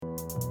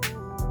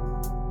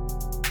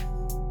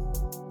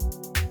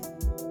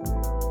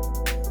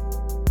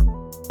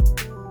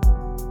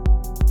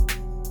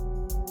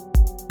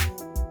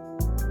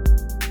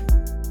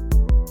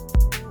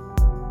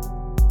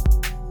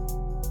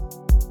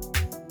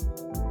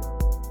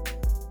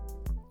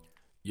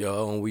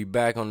Yo, and we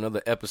back on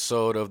another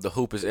episode of the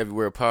Hoop is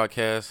Everywhere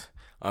podcast.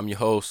 I'm your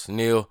host,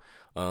 Neal.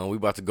 We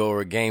about to go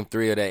over game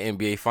 3 of that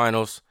NBA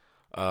Finals.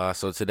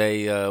 So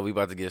today we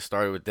about to get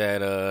started with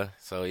that.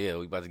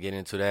 We about to get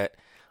into that.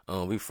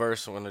 We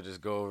first want to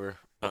just go over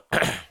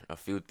a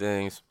few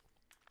things.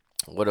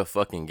 What a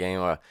fucking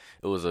game.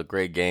 It was a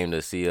great game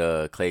to see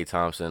Klay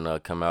Thompson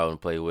come out and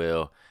play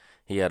well.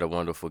 He had a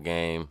wonderful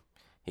game.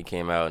 He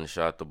came out and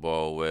shot the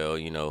ball well,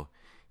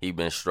 He'd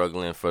been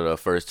struggling for the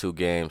first 2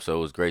 games, so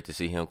it was great to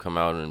see him come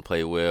out and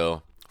play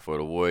well for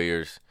the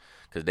Warriors,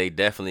 because they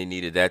definitely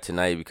needed that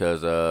tonight.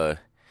 Because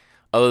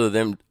other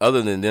than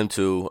them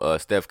two,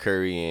 Steph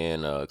Curry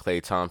and Klay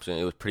Thompson,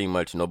 it was pretty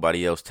much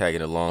nobody else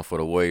tagging along for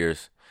the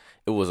Warriors.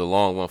 It was a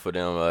long one for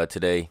them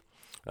today.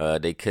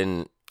 They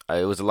couldn't.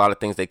 It was a lot of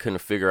things they couldn't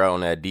figure out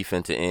on that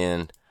defensive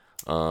end,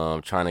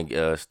 trying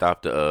to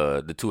stop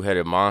the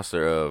two-headed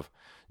monster of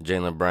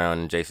Jaylen Brown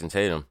and Jason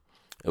Tatum.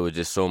 It was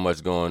just so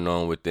much going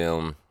on with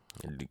them,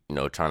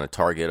 trying to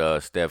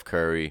target Steph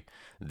Curry,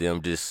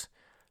 them just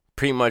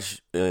pretty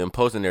much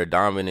imposing their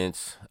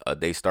dominance.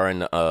 They starting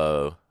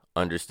to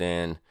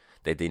understand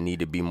that they need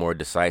to be more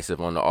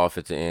decisive on the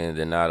offensive end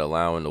and not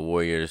allowing the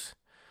Warriors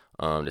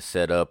to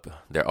set up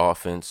their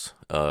offense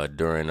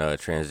during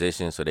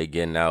transition. So they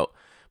getting out,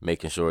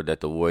 making sure that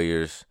the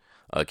Warriors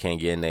can't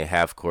get in their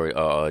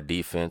half-court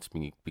defense,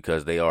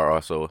 because they are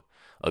also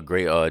a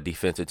great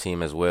defensive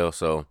team as well.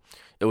 So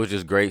it was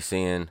just great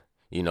seeing,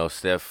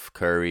 Steph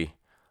Curry,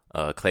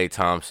 Klay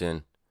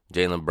Thompson,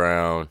 Jaylen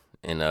Brown,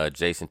 and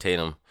Jason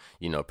Tatum,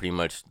 pretty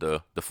much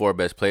the 4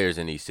 best players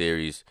in these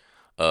series,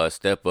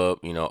 step up,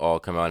 all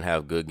come out and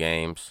have good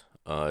games.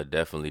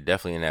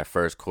 Definitely in that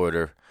first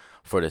quarter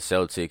for the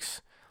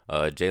Celtics.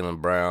 Jaylen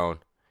Brown,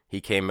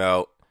 he came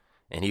out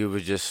and he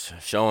was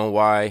just showing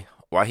why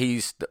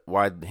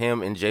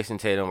him and Jason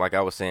Tatum, like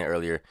I was saying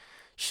earlier,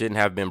 shouldn't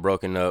have been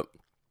broken up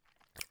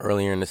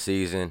earlier in the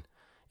season.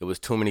 It was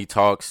too many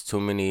talks,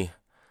 too many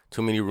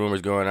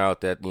rumors going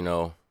out that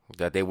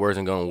that they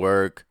wasn't going to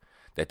work,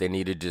 that they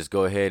needed to just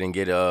go ahead and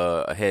get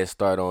a head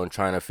start on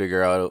trying to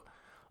figure out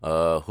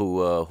who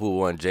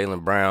won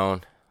Jaylen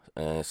Brown.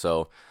 And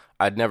so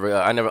I never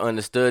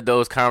understood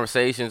those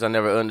conversations. I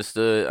never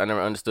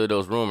understood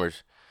those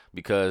rumors,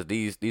 because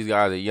these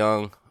guys are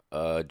young.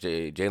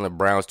 Jaylen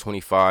Brown's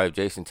 25,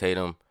 Jason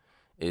Tatum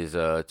is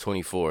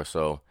 24.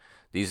 So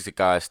these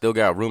guys still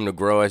got room to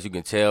grow, as you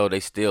can tell. They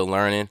still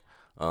learning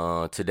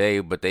today,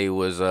 but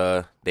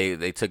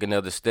they took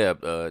another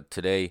step.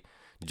 Today,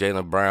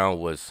 Jaylen Brown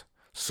was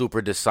super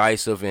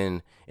decisive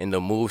in the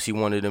moves he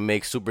wanted to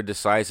make, super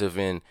decisive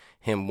in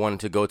him wanting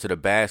to go to the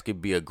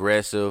basket, be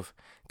aggressive,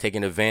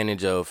 taking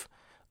advantage of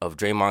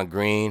Draymond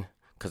Green.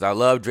 Because I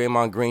love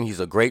Draymond Green.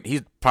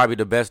 He's probably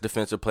the best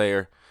defensive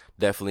player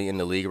definitely in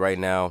the league right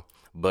now.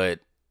 But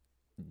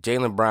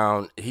Jaylen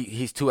Brown,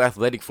 he's too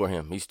athletic for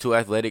him. He's too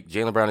athletic.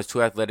 Jaylen Brown is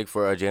too athletic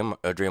for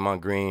Draymond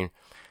Green.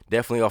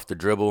 Definitely off the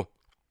dribble.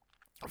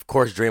 Of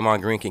course,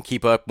 Draymond Green can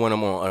keep up with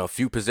him on a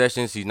few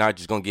possessions. He's not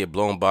just going to get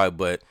blown by,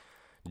 but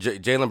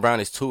Jaylen Brown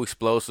is too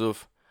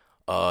explosive.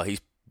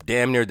 He's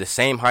damn near the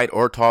same height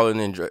or taller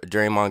than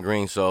Draymond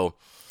Green. So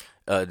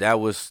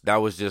that was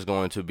just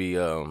going to be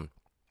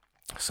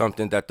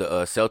something that the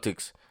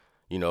Celtics,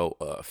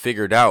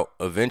 figured out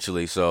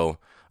eventually. So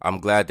I'm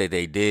glad that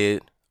they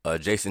did.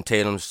 Jason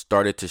Tatum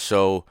started to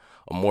show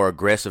a more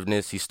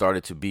aggressiveness. He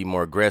started to be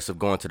more aggressive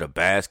going to the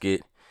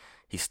basket.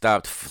 He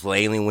stopped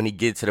flailing when he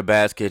get to the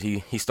basket.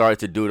 He started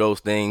to do those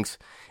things.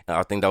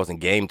 I think that was in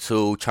game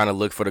 2, trying to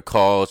look for the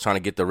calls, trying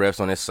to get the refs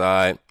on his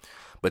side.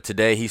 But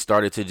today he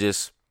started to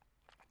just,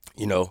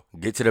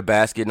 get to the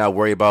basket, not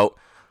worry about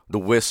the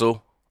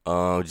whistle.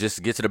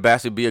 Just get to the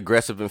basket, be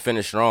aggressive, and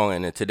finish strong.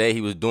 And then today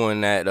he was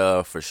doing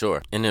that for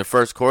sure. In the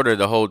first quarter,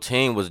 the whole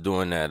team was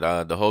doing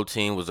that. The whole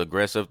team was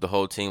aggressive. The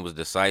whole team was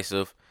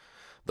decisive.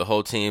 The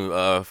whole team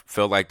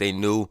felt like they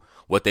knew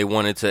what they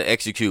wanted to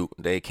execute.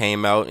 They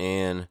came out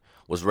and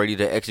was ready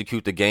to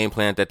execute the game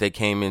plan that they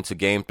came into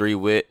game 3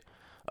 with.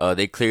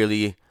 They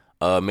clearly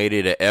made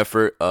it an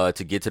effort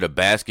to get to the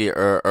basket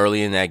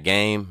early in that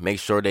game, make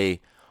sure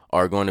they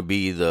are going to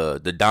be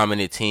the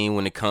dominant team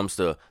when it comes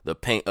to the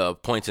paint,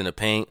 points in the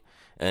paint.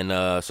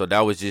 And so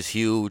that was just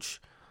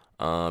huge.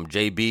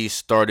 JB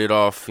started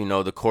off,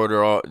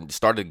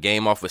 started the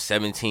game off with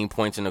 17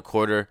 points in the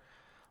quarter.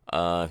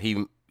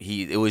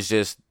 It was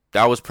just,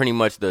 that was pretty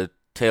much the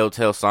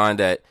telltale sign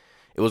that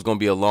it was going to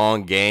be a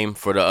long game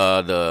for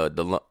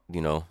the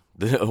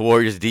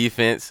Warriors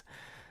defense.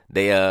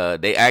 They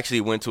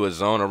actually went to a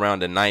zone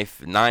around the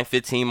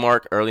 9:15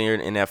 mark earlier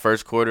in that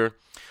first quarter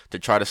to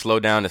try to slow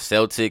down the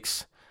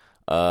Celtics.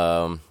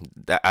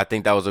 I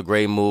think that was a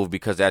great move,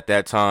 because at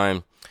that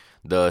time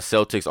the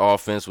Celtics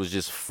offense was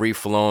just free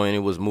flowing.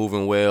 It was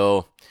moving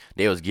well.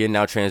 They was getting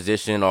out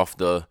transition off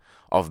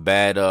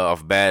bad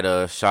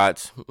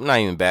shots, not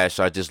even bad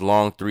shots, just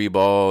long 3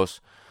 balls,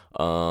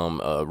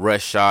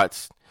 rush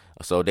shots.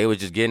 So they was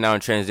just getting out in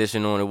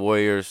transition on the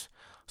Warriors.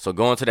 So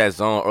going to that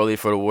zone early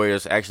for the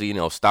Warriors actually,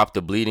 stopped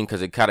the bleeding,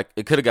 because it could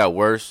have got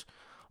worse.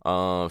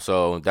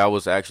 So that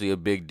was actually a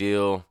big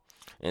deal.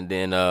 And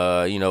then,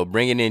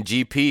 bringing in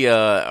GP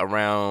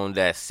around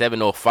that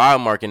 7:05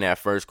 mark in that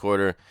first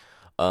quarter.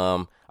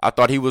 I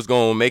thought he was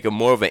going to make a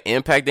more of an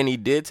impact than he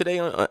did today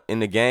in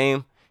the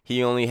game.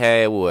 He only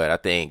had, I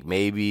think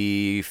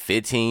maybe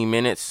 15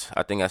 minutes.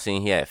 I think I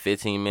seen he had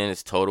 15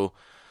 minutes total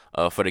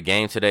for the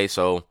game today.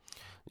 So,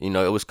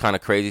 it was kind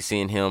of crazy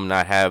seeing him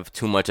not have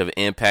too much of an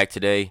impact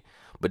today.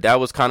 But that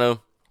was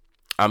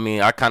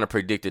I kind of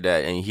predicted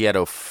that. And he had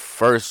a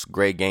first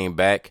great game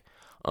back.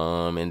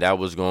 And that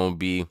was going to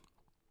be,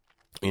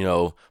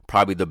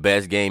 probably the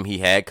best game he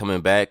had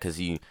coming back because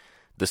the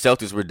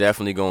Celtics were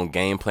definitely going to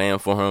game plan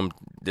for him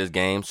this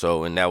game.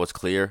 So, and that was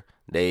clear.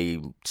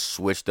 They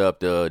switched up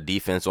the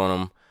defense on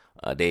him.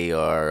 They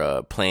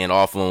are playing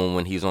off him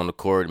when he's on the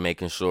court,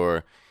 making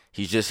sure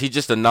he's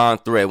just a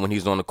non-threat when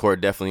he's on the court,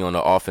 definitely on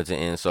the offensive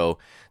end. So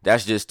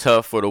that's just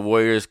tough for the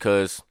Warriors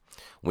because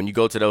when you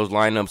go to those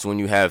lineups, when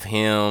you have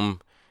him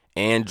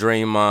and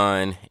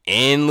Draymond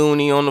and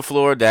Looney on the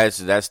floor,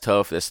 that's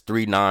tough. That's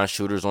 3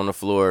 non-shooters on the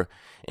floor.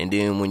 And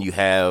then when you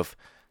have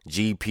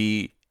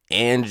GP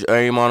and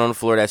Draymond on the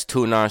floor, that's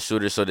 2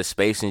 non-shooters. So the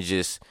spacing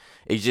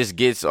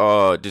gets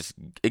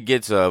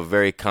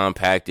very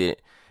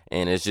compacted,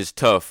 and it's just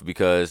tough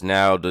because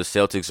now the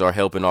Celtics are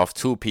helping off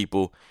 2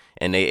 people,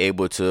 and they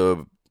able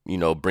to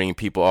bring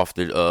people off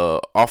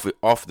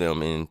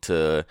them and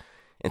to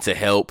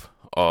help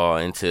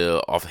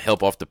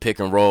help off the pick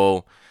and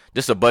roll.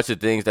 Just a bunch of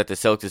things that the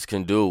Celtics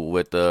can do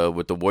with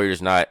the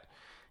Warriors not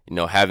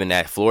having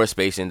that floor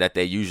spacing that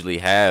they usually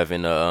have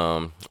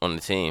on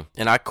the team.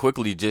 And I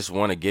quickly just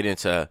want to get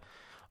into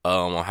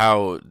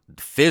how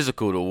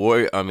physical the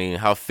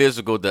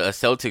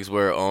Celtics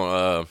were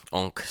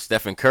on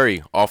Stephen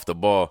Curry off the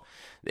ball.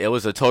 It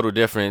was a total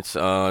difference.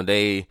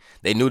 They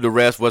knew the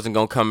refs wasn't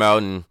gonna come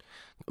out and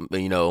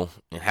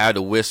have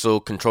the whistle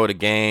control the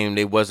game.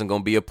 They wasn't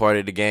gonna be a part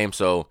of the game,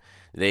 so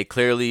they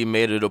clearly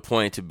made it a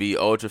point to be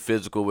ultra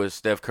physical with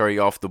Steph Curry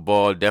off the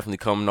ball. Definitely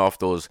coming off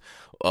those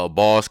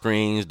ball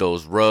screens,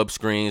 those rub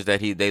screens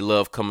that they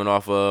love coming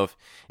off of.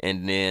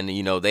 And then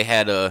they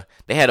had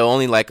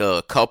only like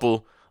a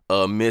couple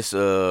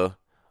mislaps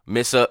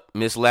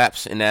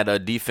in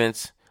that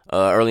defense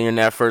early in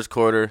that first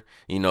quarter.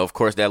 Of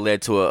course that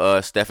led to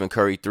a Stephen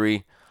Curry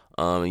 3.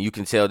 You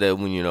can tell that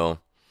when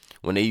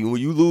when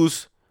you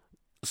lose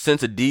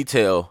sense of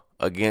detail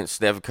against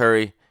Steph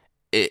Curry,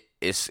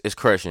 it's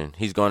crushing.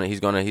 He's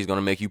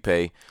gonna make you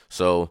pay.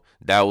 So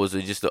that was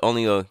just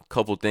only a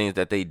couple things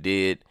that they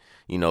did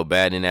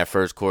bad in that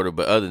first quarter.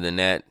 But other than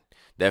that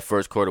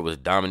first quarter was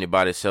dominated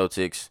by the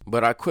Celtics.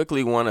 But I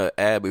quickly want to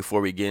add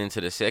before we get into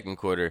the second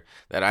quarter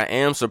that I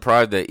am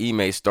surprised that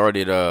Ime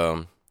started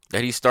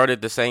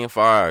the same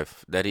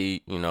 5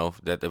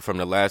 that from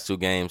the last 2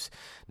 games.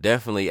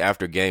 Definitely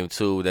after game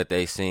 2 that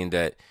they seen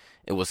that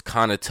it was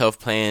kind of tough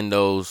playing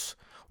those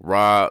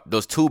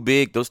two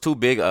big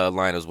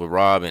lineups with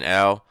Rob and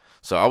Al.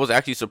 So I was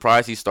actually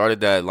surprised he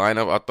started that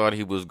lineup. I thought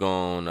he was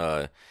going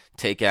to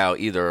take out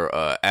either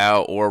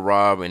Al or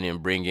Rob and then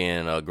bring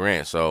in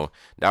Grant. So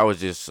that was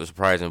just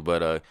surprising.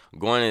 But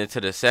going into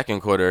the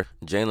second quarter,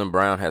 Jaylen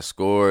Brown has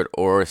scored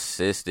or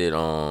assisted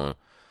on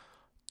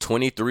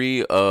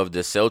 23 of the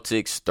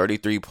Celtics'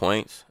 33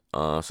 points.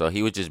 So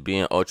he was just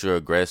being ultra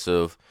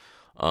aggressive.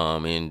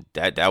 And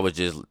that was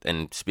just,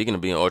 and speaking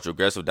of being ultra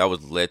aggressive, that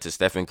was led to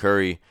Stephen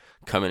Curry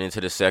coming into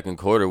the second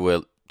quarter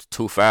with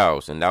 2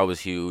 fouls, and that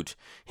was huge.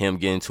 Him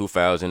getting 2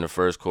 fouls in the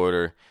first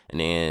quarter, and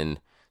then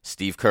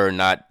Steve Kerr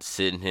not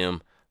sitting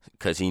him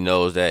because he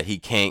knows that he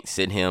can't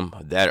sit him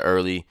that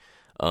early.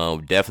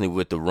 Definitely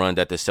with the run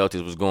that the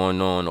Celtics was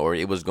going on, or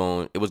it was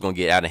going to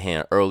get out of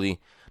hand early.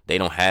 They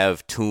don't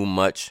have too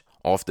much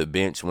off the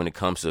bench when it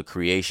comes to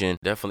creation.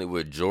 Definitely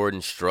with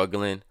Jordan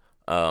struggling,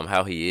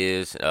 how he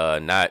is,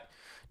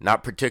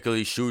 not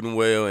particularly shooting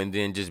well, and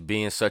then just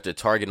being such a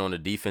target on the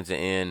defensive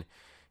end.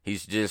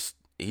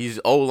 He's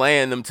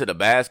O-laying them to the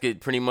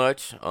basket pretty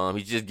much.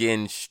 He's just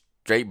getting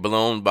straight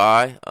blown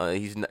by.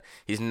 He's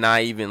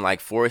not even like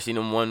forcing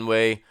them one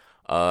way.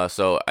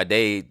 So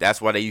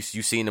that's why you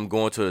seen them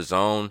going to a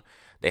zone.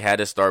 They had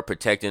to start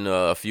protecting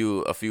a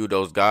few of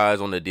those guys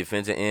on the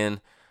defensive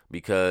end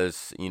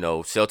because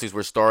Celtics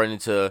were starting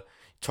to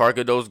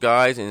target those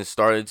guys and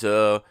started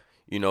to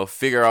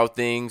figure out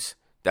things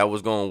that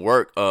was going to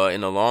work in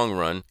the long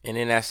run. And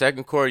in that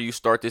second quarter, you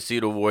start to see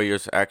the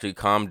Warriors actually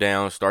calm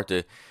down, start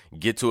to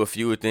get to a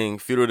few of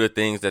the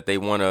things that they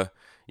want to,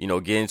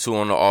 get into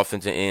on the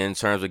offensive end in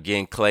terms of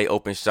getting Klay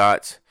open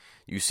shots.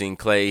 You seen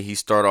Klay, he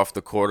start off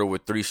the quarter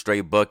with 3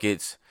 straight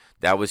buckets.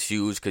 That was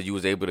huge because you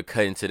was able to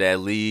cut into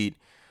that lead.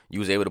 You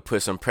was able to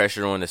put some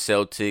pressure on the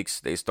Celtics.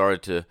 They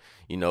started to,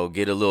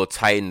 get a little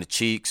tight in the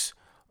cheeks.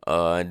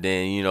 And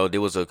then, there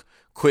was a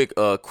quick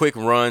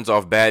runs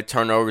off bad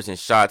turnovers and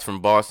shots from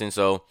Boston.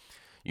 So,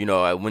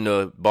 when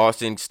the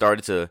Boston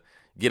started to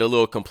get a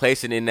little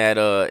complacent in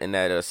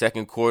that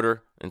second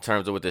quarter in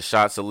terms of with the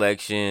shot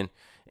selection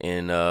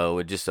and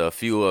with just a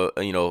few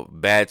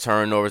bad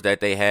turnovers that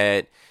they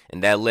had,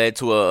 and that led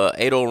to a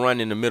 8-0 run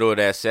in the middle of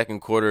that second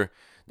quarter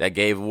that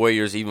gave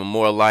Warriors even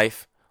more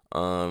life.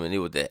 and it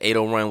was the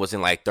 8-0 run was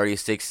in like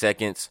 36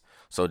 seconds,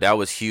 so that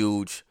was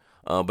huge.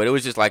 But it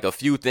was just like a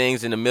few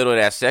things in the middle of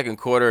that second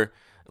quarter,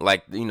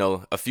 like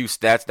a few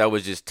stats that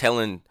was just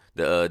telling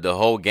the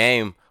whole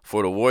game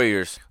for the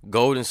Warriors.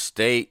 Golden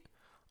State,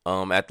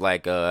 at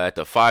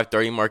the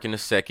 5:30 mark in the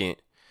second,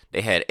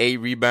 they had 8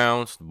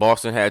 rebounds.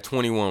 Boston had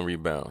 21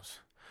 rebounds.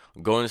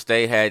 Golden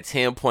State had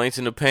 10 points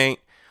in the paint.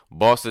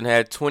 Boston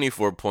had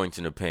 24 points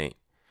in the paint.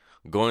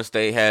 Golden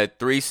State had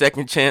 3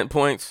 second chance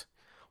points.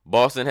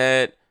 Boston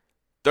had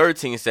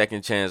 13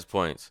 second chance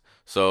points.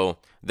 So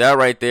that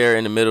right there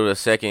in the middle of the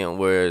second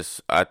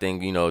was, I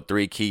think,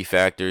 3 key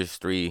factors,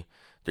 three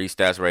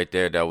stats right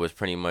there that was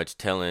pretty much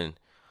telling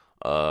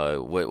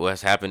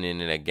what's happening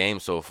in that game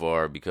so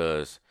far,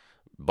 because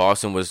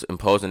Boston was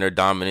imposing their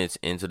dominance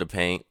into the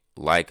paint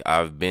like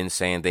I've been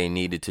saying they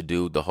needed to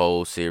do the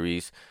whole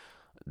series.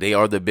 They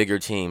are the bigger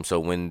team, so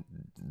when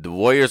the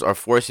Warriors are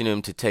forcing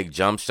them to take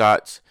jump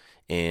shots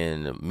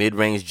and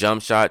mid-range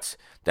jump shots,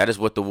 that is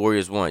what the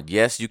Warriors want.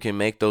 Yes, you can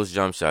make those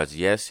jump shots.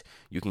 Yes,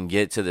 you can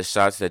get to the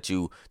shots that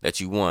you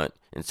want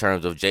in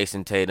terms of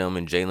Jason Tatum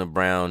and Jaylen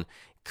Brown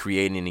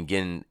creating and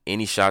getting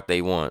any shot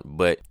they want.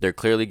 But they're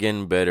clearly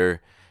getting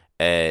better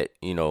at,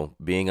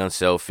 being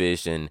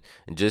unselfish and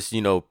just,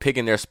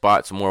 picking their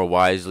spots more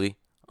wisely,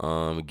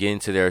 getting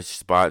to their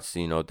spots,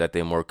 that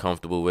they're more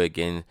comfortable with,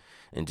 getting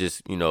and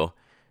just,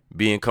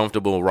 being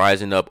comfortable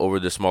rising up over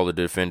the smaller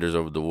defenders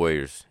over the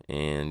Warriors.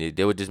 And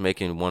they were just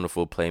making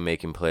wonderful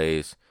playmaking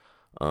plays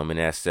in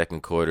that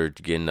second quarter,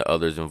 getting the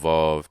others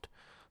involved.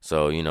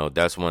 So,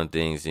 that's one of the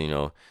things,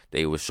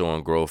 they were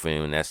showing growth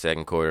in that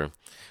second quarter.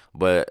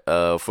 But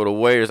for the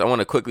Warriors, I want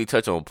to quickly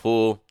touch on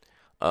Poole.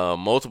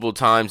 Multiple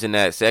times in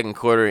that second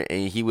quarter,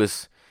 and he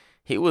got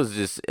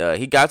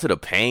to the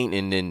paint,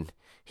 and then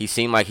he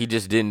seemed like he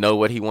just didn't know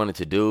what he wanted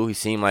to do. He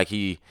seemed like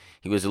he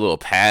was a little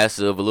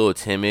passive, a little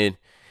timid.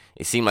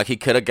 It seemed like he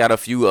could have got a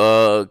few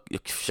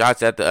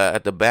shots at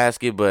the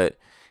basket, but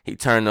he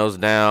turned those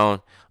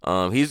down.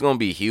 He's gonna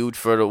be huge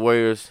for the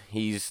Warriors.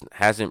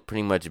 Hasn't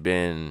pretty much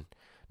been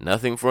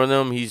nothing for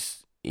them.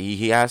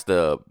 He has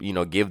to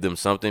give them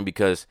something,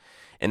 because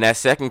in that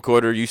second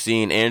quarter you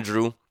seen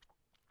Andrew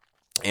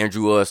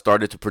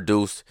started to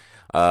produce.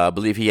 I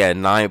believe he had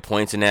 9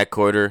 points in that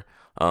quarter,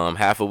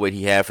 half of what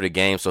he had for the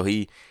game. So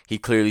he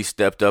clearly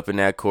stepped up in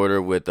that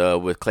quarter with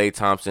Klay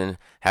Thompson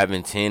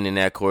having 10 in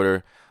that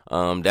quarter.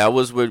 That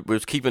was what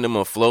was keeping them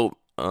afloat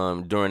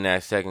during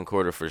that second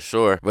quarter for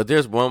sure. But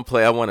there's one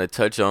play I want to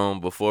touch on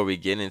before we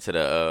get into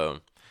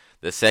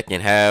the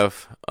second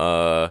half.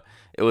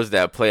 It was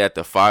that play at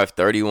the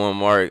 5:31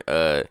 mark.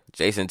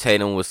 Jason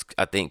Tatum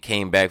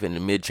came back in the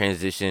mid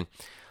transition.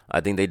 I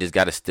think they just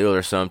got a steal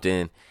or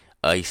something.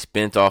 He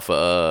spent off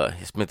I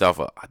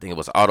think it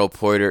was Otto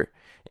Porter,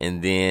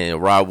 and then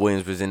Rob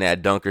Williams was in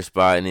that dunker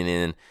spot, and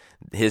then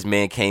his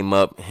man came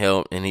up,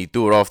 helped, and he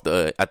threw it off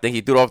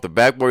the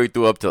backboard. He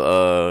threw up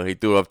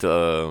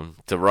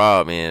to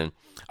Rob, and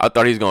I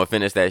thought he was gonna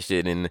finish that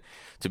shit. And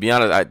to be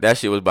honest, that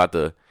shit was about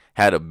to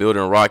have the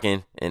building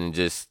rocking and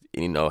just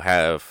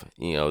have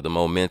the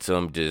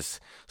momentum just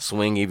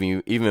swing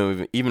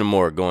even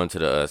more going to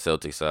the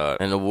Celtics side.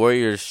 And the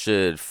Warriors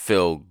should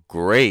feel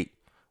great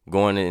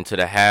going into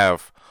the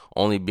half,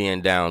 only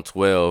being down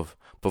 12,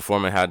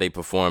 performing how they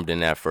performed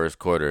in that first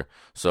quarter.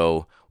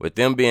 So with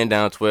them being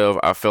down 12,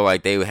 I feel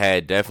like they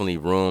had definitely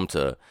room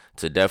to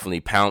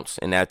definitely pounce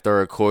in that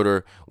third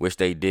quarter, which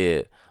they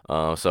did.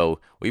 So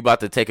we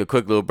about to take a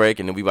quick little break,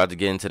 and then we about to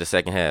get into the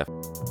second half.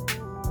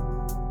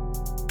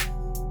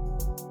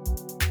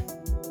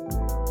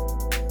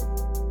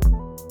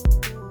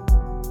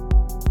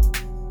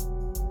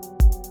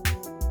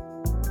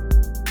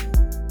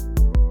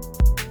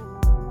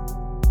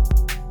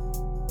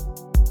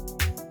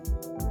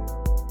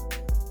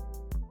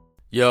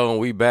 Yo,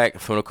 we back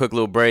from a quick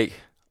little break.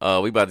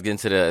 We about to get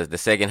into the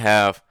second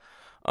half.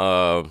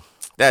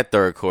 That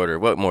third quarter,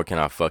 what more can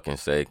I fucking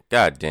say?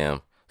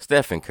 Goddamn,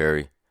 Stephen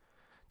Curry,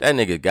 that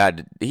nigga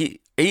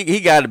he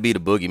got to be the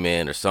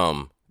boogeyman or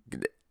something.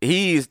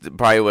 He's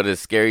probably one of the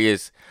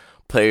scariest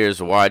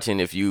players watching.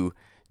 If you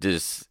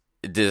just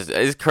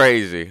it's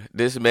crazy.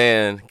 This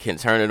man can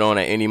turn it on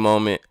at any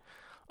moment.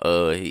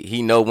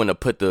 He know when to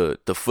put the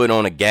foot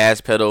on the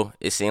gas pedal.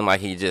 It seemed like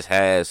he just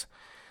has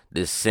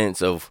this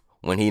sense of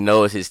when he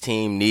knows his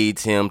team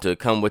needs him to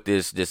come with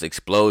this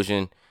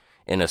explosion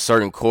in a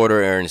certain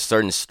quarter or in a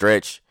certain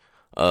stretch.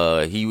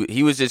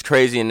 He was just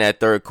crazy in that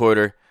third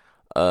quarter.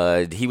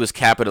 He was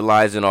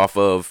capitalizing off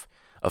of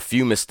a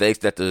few mistakes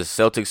that the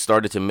Celtics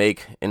started to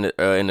make in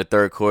the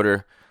third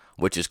quarter,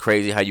 which is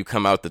crazy how you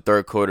come out the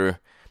third quarter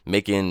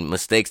making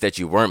mistakes that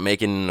you weren't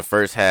making in the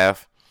first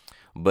half.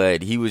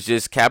 But he was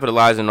just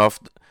capitalizing off,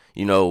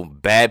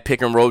 bad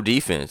pick and roll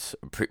defense,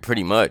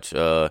 pretty much.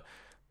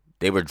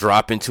 They were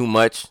dropping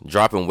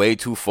way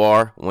too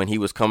far when he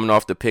was coming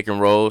off the pick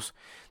and rolls.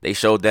 They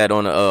showed that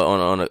on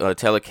a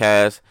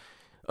telecast.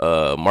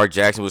 Mark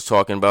Jackson was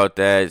talking about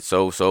that.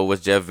 So was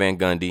Jeff Van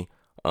Gundy.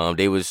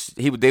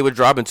 They were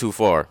dropping too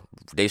far.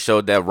 They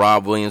showed that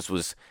Rob Williams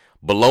was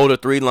below the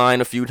 3 line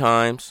a few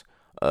times.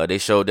 They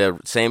showed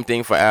that same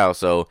thing for Al.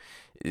 So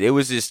it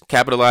was just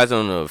capitalizing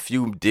on a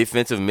few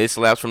defensive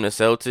mislaps from the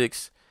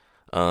Celtics.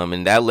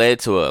 And that led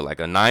to a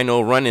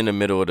 9-0 run in the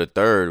middle of the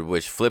third,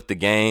 which flipped the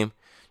game.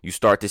 You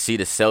start to see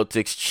the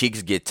Celtics'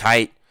 cheeks get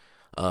tight.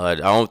 I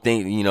don't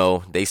think,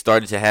 they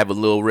started to have a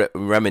little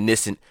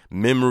reminiscent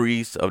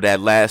memories of that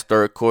last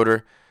third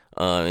quarter.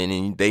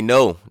 And they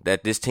know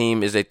that this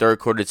team is a third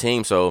quarter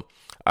team. So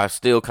I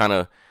still kind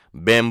of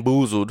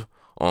bamboozled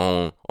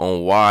on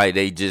why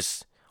they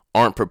just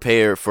aren't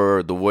prepared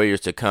for the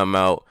Warriors to come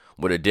out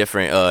with a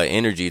different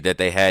energy that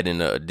they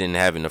didn't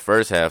have in the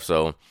first half.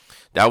 So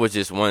that was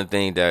just one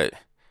thing that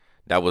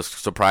was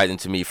surprising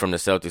to me from the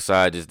Celtics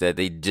side, is that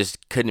they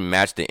just couldn't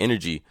match the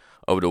energy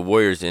of the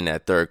Warriors in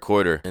that third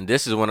quarter. And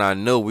this is when I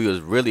knew we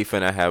was really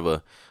finna have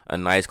a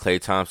nice Klay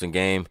Thompson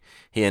game.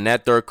 In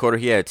that third quarter,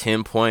 he had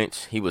 10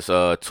 points. He was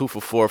 2 for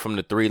 4 from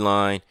the 3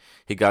 line.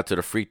 He got to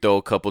the free throw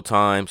a couple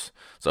times.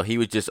 So he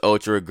was just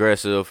ultra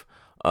aggressive.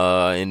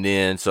 And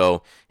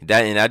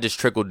that just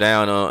trickled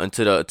down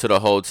into the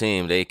whole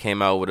team. They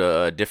came out with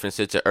a different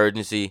sense of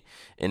urgency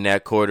in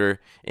that quarter,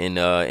 and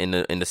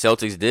the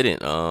Celtics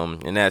didn't.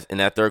 In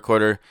that third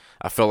quarter,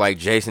 I felt like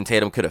Jason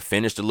Tatum could have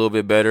finished a little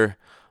bit better.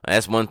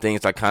 That's one thing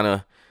I kind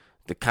of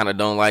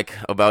don't like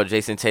about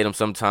Jason Tatum.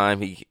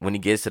 Sometimes when he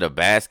gets to the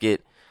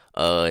basket,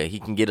 he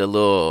can get a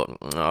little,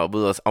 I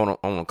don't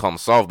want to call him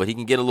soft, but he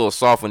can get a little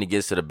soft when he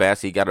gets to the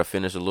basket. He got to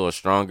finish a little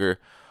stronger.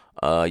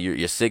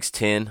 You're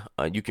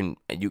 6'10".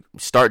 You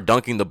start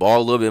dunking the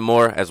ball a little bit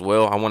more as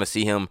well. I want to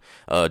see him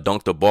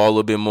dunk the ball a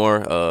little bit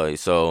more.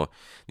 So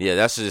yeah,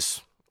 that's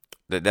just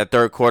that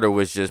third quarter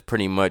was just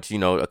pretty much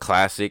a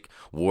classic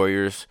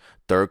Warriors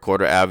third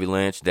quarter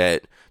avalanche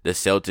that the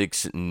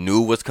Celtics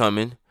knew was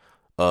coming.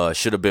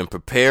 Should have been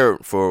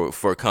prepared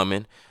for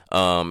coming.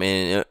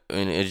 And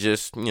it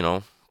just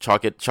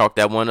chalk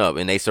that one up,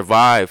 and they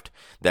survived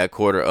that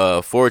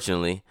quarter.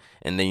 Fortunately,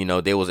 and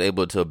then they was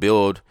able to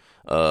build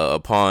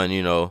upon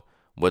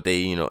what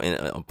they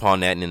upon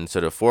that into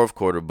the fourth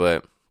quarter.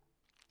 But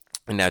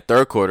in that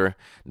third quarter,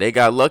 they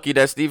got lucky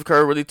that Steve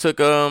Kerr really took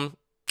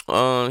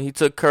he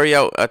took Curry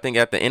out, I think,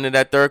 at the end of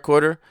that third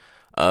quarter.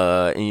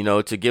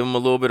 And, to give him a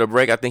little bit of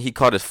break. I think he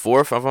caught his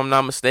fourth, if I'm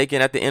not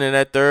mistaken, at the end of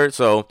that third.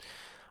 So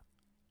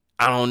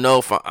I don't know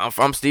if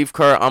I'm Steve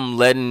Kerr. I'm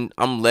letting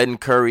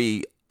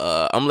Curry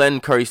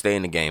stay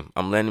in the game.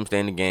 I'm letting him stay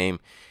in the game.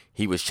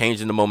 He was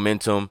changing the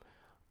momentum,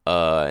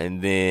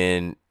 and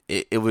then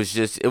it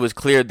was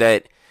clear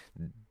that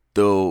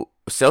the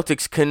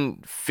Celtics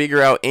couldn't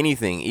figure out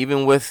anything,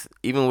 even with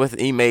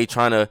Ime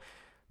trying to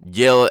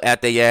yell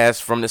at their ass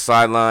from the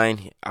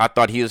sideline. I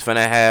thought he was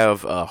finna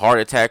have a heart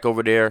attack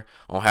over there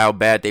on how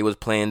bad they was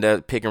playing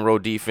that pick and roll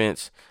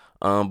defense.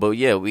 But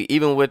yeah,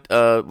 even with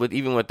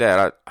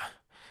that,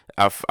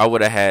 I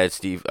would have had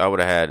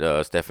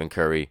Stephen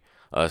Curry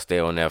stay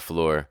on that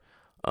floor.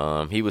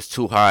 He was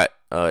too hot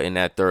in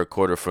that third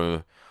quarter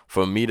for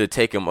me to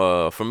take him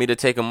off,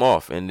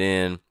 and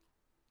then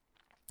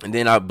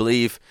I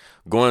believe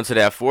going into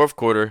that fourth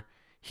quarter,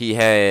 he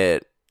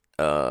had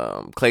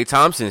Klay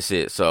Thompson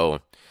sit. So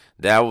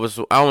that was,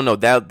 I don't know,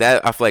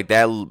 that I feel like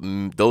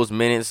those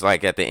minutes,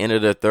 like at the end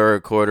of the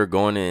third quarter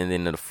going in,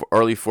 and then the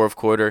early fourth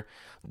quarter,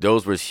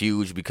 those was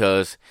huge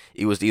because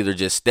it was either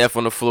just Steph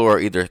on the floor or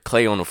either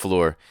Klay on the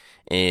floor.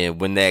 And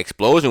when that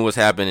explosion was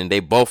happening, they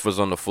both was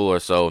on the floor.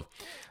 So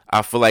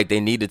I feel like they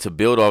needed to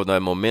build off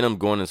that momentum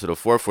going into the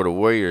fourth for the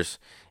Warriors,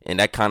 and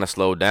that kind of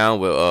slowed down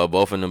with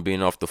both of them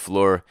being off the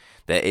floor.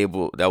 That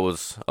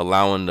was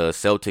allowing the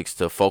Celtics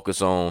to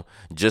focus on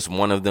just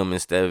one of them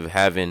instead of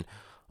having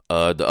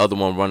the other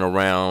one run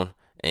around,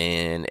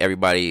 and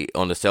everybody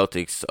on the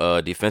Celtics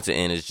defensive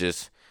end is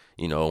just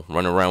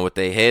running around with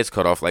their heads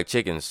cut off like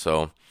chickens.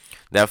 So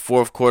that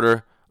fourth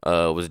quarter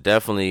was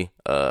definitely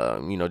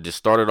just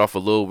started off a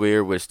little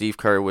weird with Steve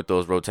Kerr with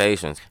those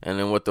rotations, and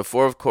then with the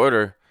fourth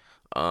quarter,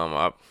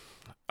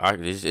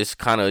 it's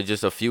kind of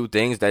just a few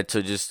things that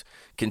just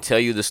can tell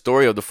you the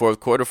story of the fourth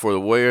quarter for the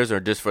Warriors,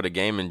 or just for the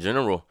game in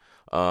general.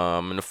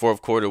 In the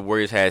fourth quarter, the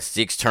Warriors had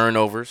 6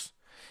 turnovers,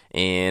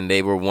 and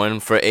they were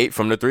 1 for 8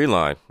 from the 3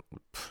 line.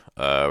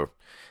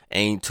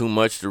 Ain't too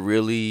much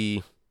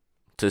to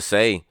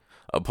say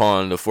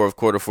upon the fourth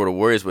quarter for the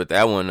Warriors. With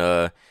that one,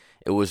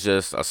 it was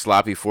just a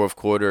sloppy fourth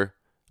quarter.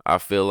 I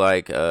feel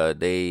like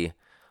they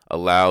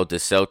allowed the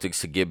Celtics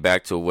to get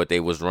back to what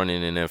they was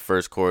running in that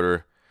first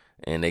quarter,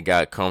 and they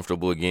got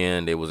comfortable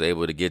again. They was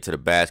able to get to the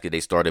basket. They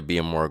started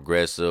being more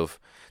aggressive.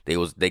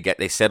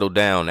 They settled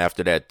down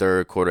after that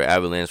third quarter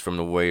avalanche from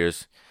the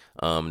Warriors.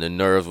 The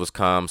nerves was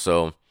calm,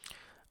 so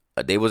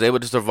they was able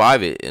to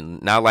survive it,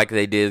 and not like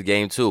they did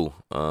game 2.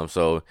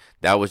 So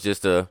that was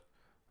just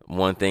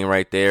one thing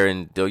right there,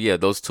 and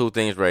those 2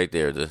 things right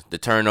there, the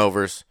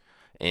turnovers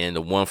and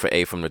the 1 for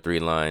 8 from the 3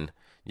 line.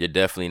 You're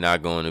definitely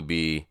not going to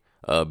be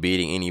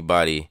beating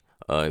anybody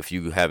if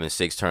you having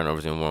 6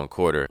 turnovers in one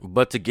quarter.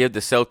 But to give the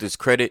Celtics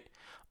credit,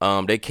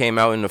 they came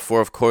out in the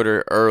fourth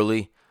quarter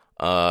early,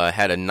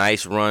 had a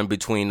nice run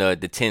between the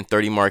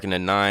 10:30 mark and the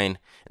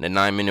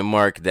 9-minute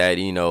mark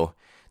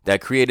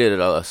that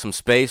created some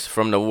space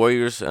from the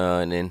Warriors,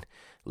 and then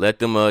let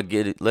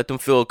them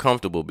feel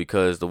comfortable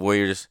because the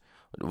Warriors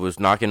was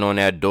knocking on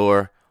that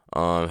door.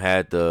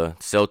 Had the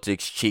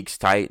Celtics cheeks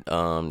tight,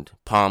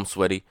 palms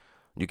sweaty.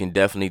 You can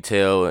definitely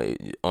tell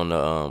on the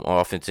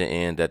offensive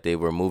end that they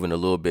were moving a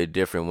little bit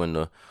different when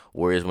the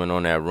Warriors went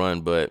on that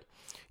run. But,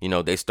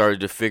 they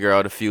started to figure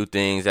out a few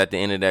things at the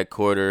end of that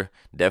quarter,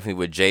 definitely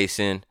with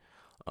Jason.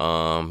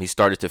 He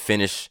started to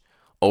finish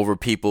over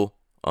people.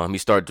 He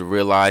started to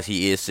realize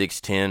he is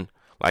 6'10",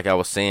 like I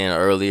was saying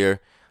earlier.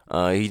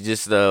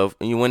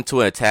 He went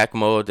to an attack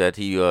mode that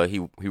he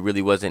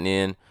really wasn't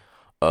in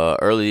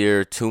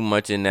earlier too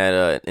much in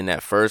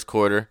that first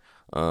quarter.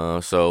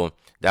 So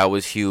that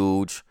was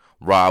huge.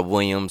 Rob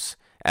Williams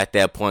at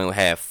that point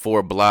had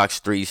 4 blocks,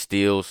 3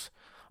 steals.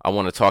 I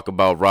want to talk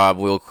about Rob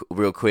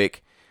real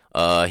quick.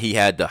 He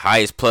had the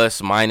highest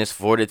plus minus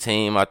for the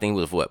team. I think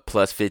it was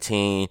plus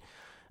 15.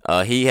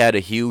 He had a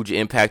huge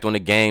impact on the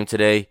game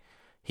today.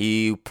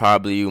 He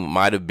probably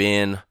might have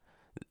been,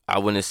 I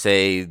wouldn't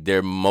say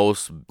their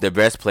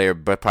best player,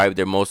 but probably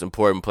their most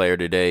important player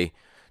today.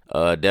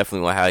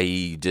 Definitely on how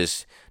he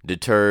just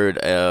deterred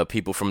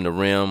people from the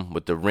rim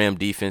with the rim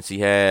defense he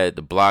had,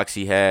 the blocks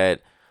he had,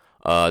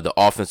 the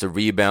offensive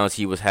rebounds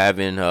he was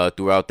having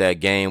throughout that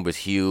game was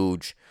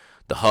huge.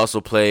 The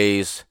hustle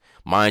plays,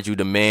 mind you,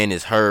 the man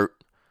is hurt.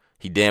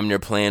 He damn near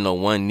playing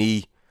on one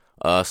knee.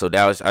 I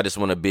just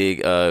want to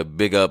big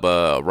up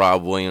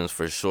Rob Williams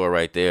for sure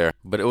right there.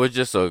 But it was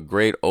just a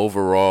great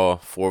overall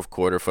fourth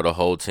quarter for the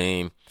whole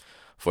team,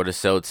 for the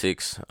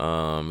Celtics.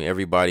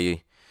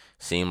 Everybody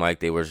seemed like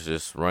they were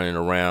just running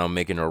around,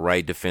 making the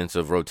right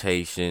defensive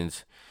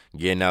rotations,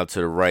 getting out to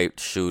the right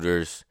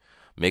shooters,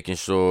 making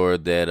sure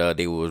that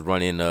they was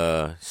running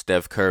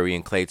Steph Curry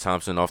and Klay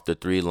Thompson off the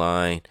 3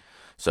 line.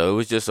 So it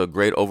was just a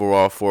great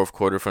overall fourth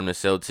quarter from the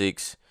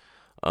Celtics.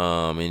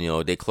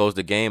 They closed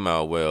the game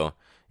out well.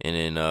 And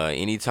then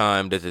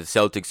anytime that the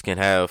Celtics can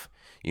have,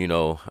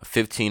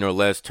 15 or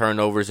less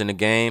turnovers in the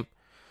game,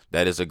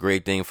 that is a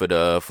great thing for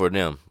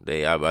them.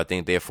 I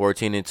think they're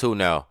 14-2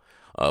 now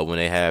when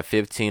they have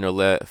 15 or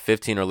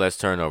less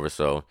turnovers.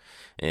 So,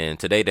 and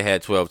today they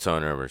had 12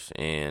 turnovers,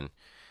 and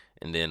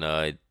then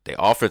the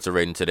offensive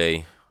rating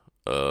today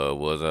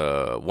was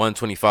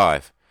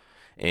 125.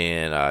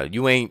 And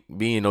you ain't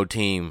being no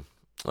team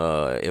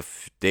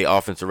if the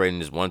offensive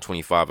rating is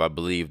 125. I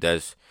believe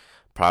that's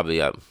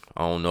probably, I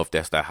don't know if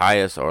that's the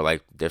highest or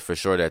like that's for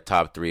sure that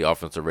top 3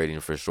 offensive rating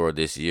for sure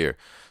this year.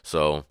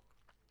 So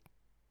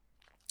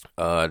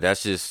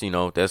that's just,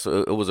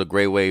 it was a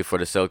great way for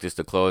the Celtics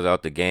to close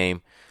out the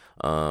game.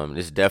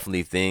 There's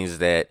definitely things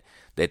that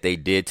they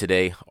did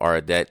today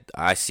or that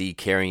I see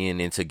carrying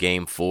into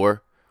game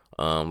 4.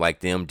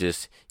 Like them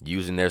just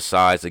using their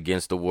size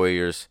against the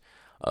Warriors.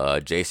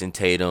 Jason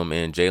Tatum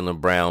and Jaylen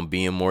Brown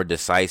being more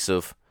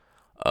decisive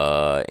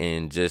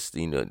and just,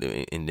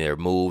 in their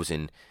moves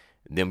and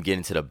them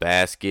getting to the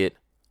basket.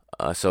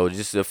 So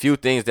just a few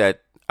things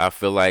that I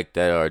feel like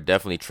that are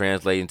definitely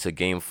translating to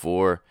game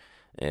 4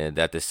 and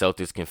that the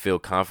Celtics can feel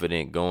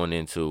confident going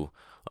into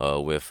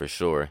with for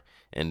sure.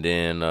 And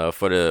then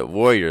for the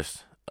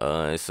Warriors,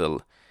 it's a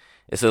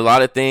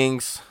lot of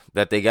things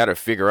that they got to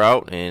figure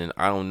out, and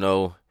I don't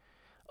know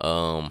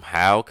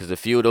how, because a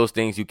few of those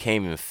things you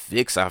can't even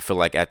fix, I feel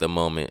like, at the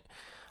moment.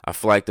 I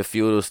feel like the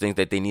few of those things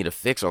that they need to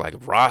fix are like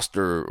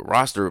roster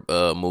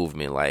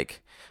movement.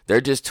 Like, they're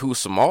just too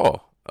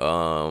small.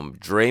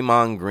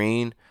 Draymond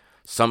Green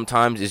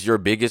sometimes is your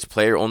biggest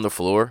player on the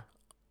floor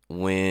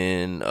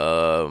when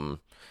the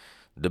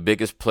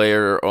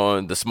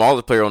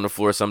smallest player on the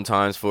floor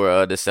sometimes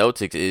for the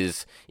Celtics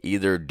is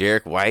either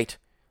Derek White,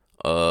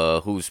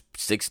 who's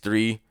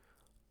 6'3",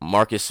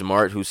 Marcus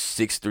Smart, who's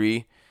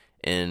 6'3",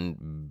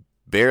 and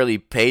barely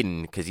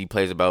Payton because he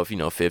plays about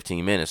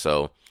 15 minutes.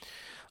 So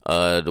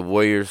the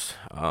Warriors,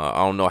 I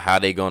don't know how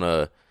they're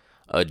gonna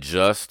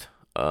adjust.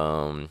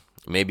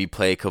 Maybe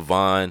play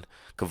Kevon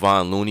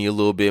Looney a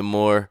little bit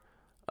more,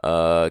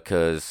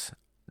 because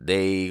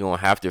they gonna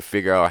have to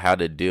figure out how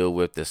to deal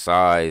with the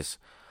size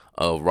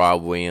of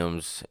Rob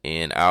Williams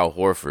and Al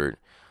Horford,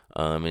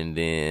 and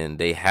then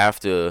they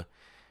have to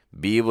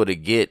be able to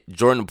get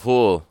Jordan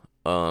Poole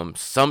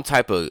some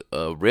type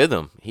of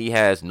rhythm. He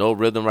has no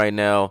rhythm right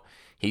now.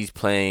 He's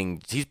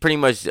pretty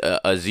much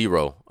a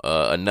zero,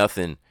 a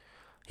nothing.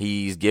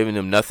 He's giving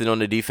them nothing on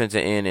the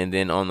defensive end, and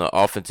then on the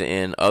offensive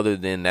end, other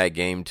than that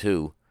game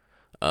too,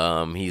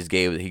 he's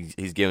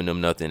giving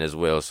them nothing as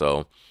well.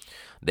 So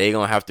they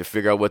gonna have to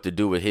figure out what to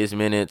do with his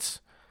minutes.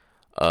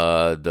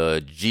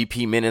 The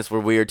GP minutes were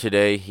weird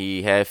today.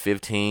 He had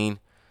 15.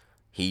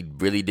 He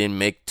really didn't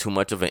make too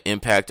much of an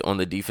impact on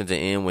the defensive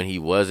end when he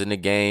was in the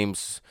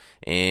games,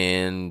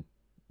 and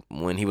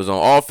when he was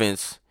on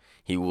offense,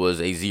 he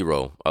was a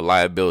zero, a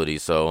liability.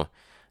 So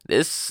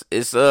it's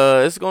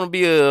going to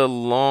be a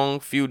long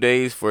few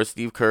days for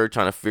Steve Kerr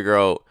trying to figure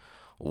out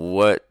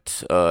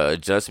what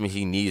adjustment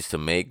he needs to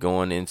make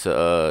going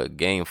into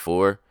game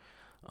 4.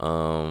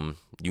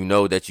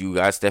 That you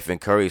got Stephen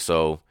Curry,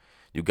 so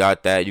you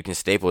got that. You can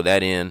staple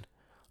that in.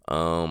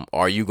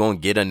 Are you going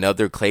to get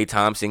another Klay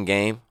Thompson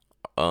game?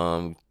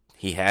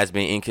 He has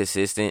been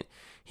inconsistent.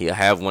 he'll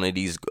have one of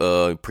these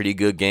pretty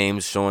good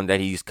games showing that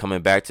he's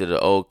coming back to the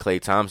old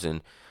Klay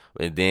Thompson,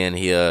 and then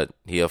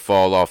he'll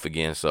fall off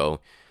again. So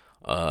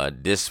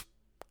this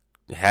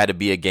had to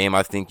be a game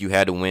I think you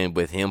had to win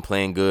with him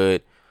playing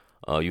good.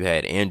 You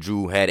had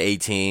Andrew had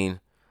 18,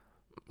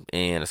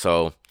 and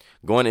so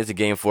going into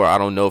game 4, I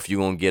don't know if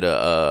you're gonna get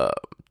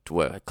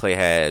Klay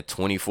had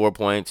 24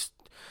 points.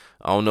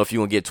 I don't know if you're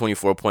gonna get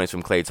 24 points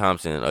from Klay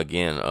Thompson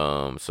again.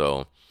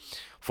 So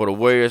for the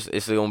Warriors,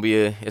 it's gonna be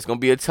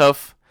a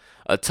tough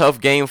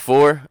game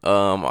 4.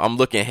 I'm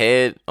looking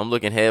ahead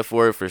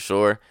for it for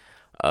sure.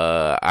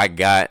 I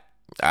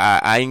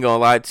ain't gonna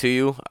lie to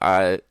you.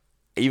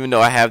 Even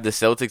though I have the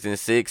Celtics in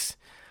 6,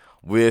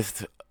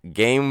 with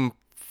game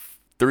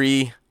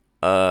 3,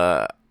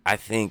 I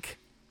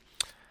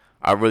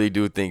really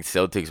do think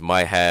Celtics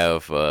might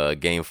have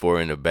game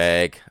 4 in the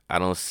bag. I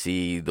don't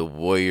see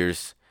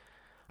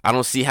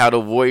how the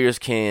Warriors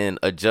can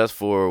adjust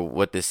for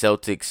what the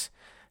Celtics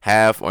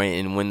have,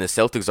 and when the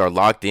Celtics are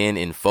locked in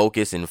and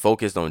focused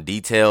on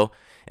detail,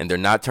 and they're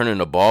not turning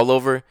the ball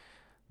over,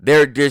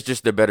 they're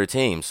just a better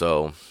team.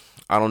 So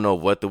I don't know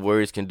what the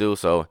Warriors can do.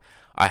 So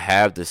I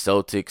have the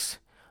Celtics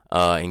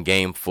in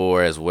game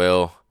 4 as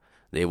well.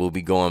 They will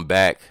be going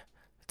back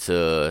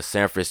to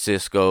San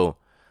Francisco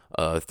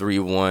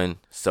 3-1.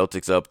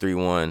 Celtics up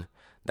 3-1.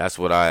 That's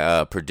what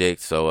I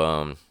predict.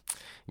 So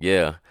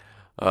yeah.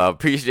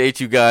 Appreciate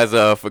you guys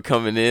for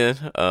coming in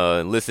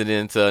and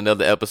listening to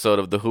another episode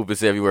of the Hoop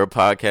is Everywhere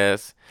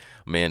podcast.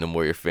 Man, the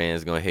Warrior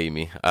fans gonna hate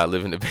me. I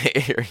live in the Bay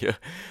Area.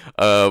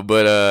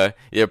 But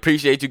yeah,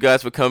 appreciate you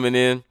guys for coming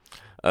in.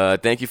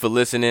 Thank you for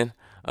listening.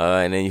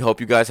 And then hope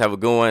you guys have a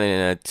good one,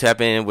 and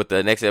tap in with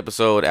the next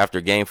episode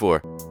after game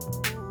 4.